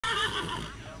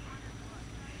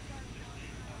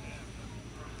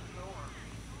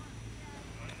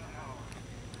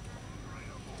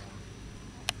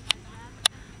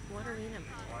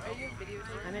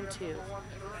4-2.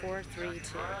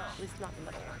 4-3-2. At least not the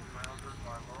middle one.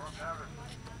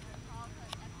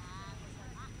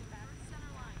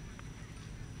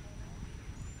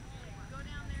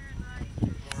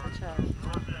 Such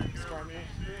a Stormy.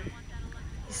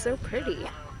 He's so pretty.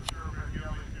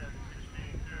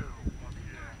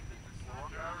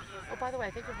 Oh, by the way,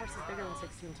 I think your horse is bigger than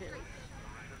 16-2.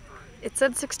 It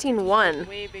said 16-1.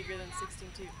 Way bigger than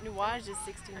 16-2. Nuage is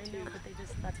 16-2. But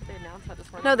that's what they announced at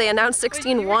this morning. No, they announced Wait,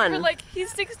 you were 16-1. like,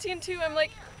 he's 16-2. I'm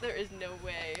like, there is no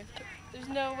way. There's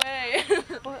no way.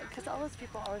 Well, because all those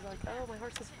people are always like, oh, my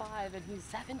horse is 5 and he's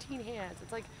 17 hands.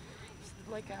 It's like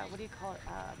what do you call it?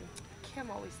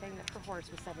 Kim always saying that her horse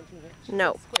was 17 hands. She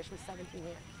No. said Squish was 17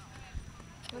 hands.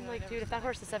 I'm like, dude, if that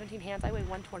horse is 17 hands, I weigh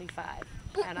 125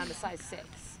 and I'm a size 6.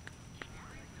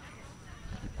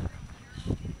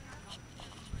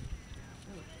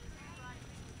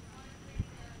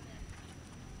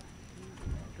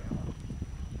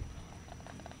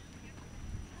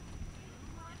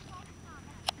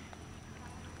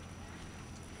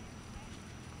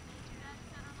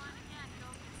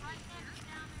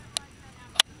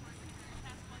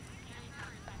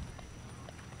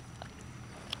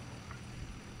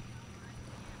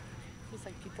 He's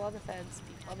like, people on the fence,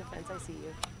 I see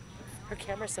you. Her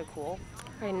camera's so cool.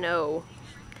 I know.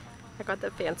 I got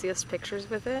the fanciest pictures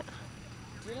with it.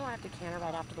 Do you know I have to canter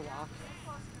right after the walk?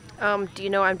 Do you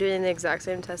know I'm doing the exact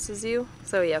same test as you?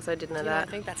 So yes, I did know that.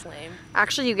 I think that's lame.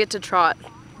 Actually, you get to trot.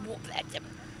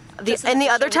 Just In the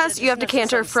enough to other show test, that you have to there's enough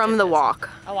canter some from the stiffness. walk.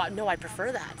 Oh, no, I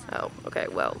prefer that. Oh, okay,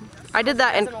 well. I did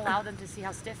that It and doesn't allow them to see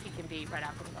how stiff he can be right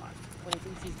after the walk when he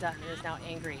thinks he's done and is now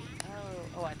angry.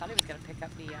 Oh, I thought he was going to pick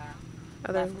up the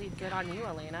left lead. Good on you,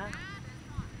 Alaina.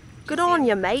 good on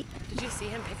you, mate. Did you see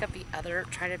him pick up the other,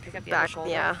 try to pick up the Back, other shoulder?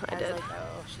 yeah, I was did. Like,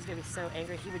 oh, she's going to be so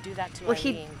angry. He would do that to Well,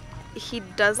 Eileen. he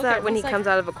does Look, that it when he looks like- comes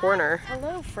out of a corner.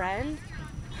 Hello, friend.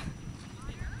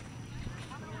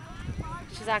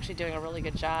 She's actually doing a really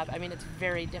good job. I mean, it's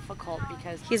very difficult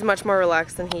because He's much more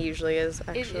relaxed than he usually is,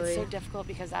 actually. it's so difficult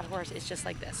because that horse is just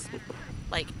like this.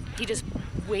 Like, he just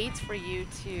waits for you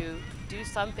to do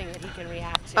something that he can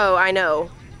react to. Oh, I know.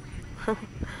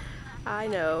 I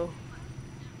know.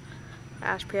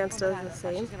 Ash Pants does the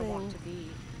same She's gonna walk thing. to B.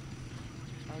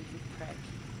 Oh, you prick.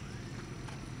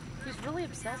 He's really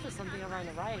obsessed with something over on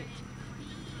the right.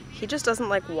 He just doesn't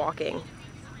like walking,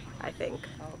 I think.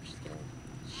 Oh, she's getting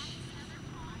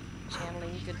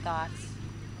channeling good thoughts.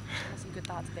 Channel some good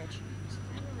thoughts, bitch.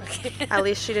 Okay. At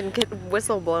least she didn't get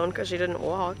whistle blown because she didn't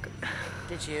walk.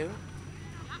 Did you?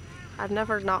 I've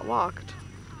never not walked.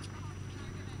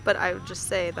 But I would just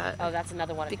say that Oh, that's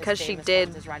another one of because his she famous did.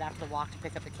 ones is right after the walk to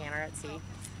pick up the canter at sea. No.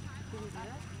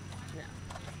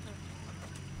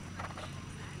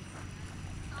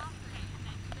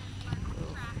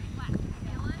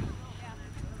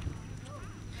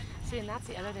 See, and that's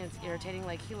the other thing that's irritating.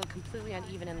 Like, he looked completely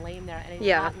uneven and lame there, and he's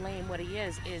Yeah. not lame. What he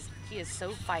is he is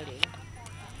so fighting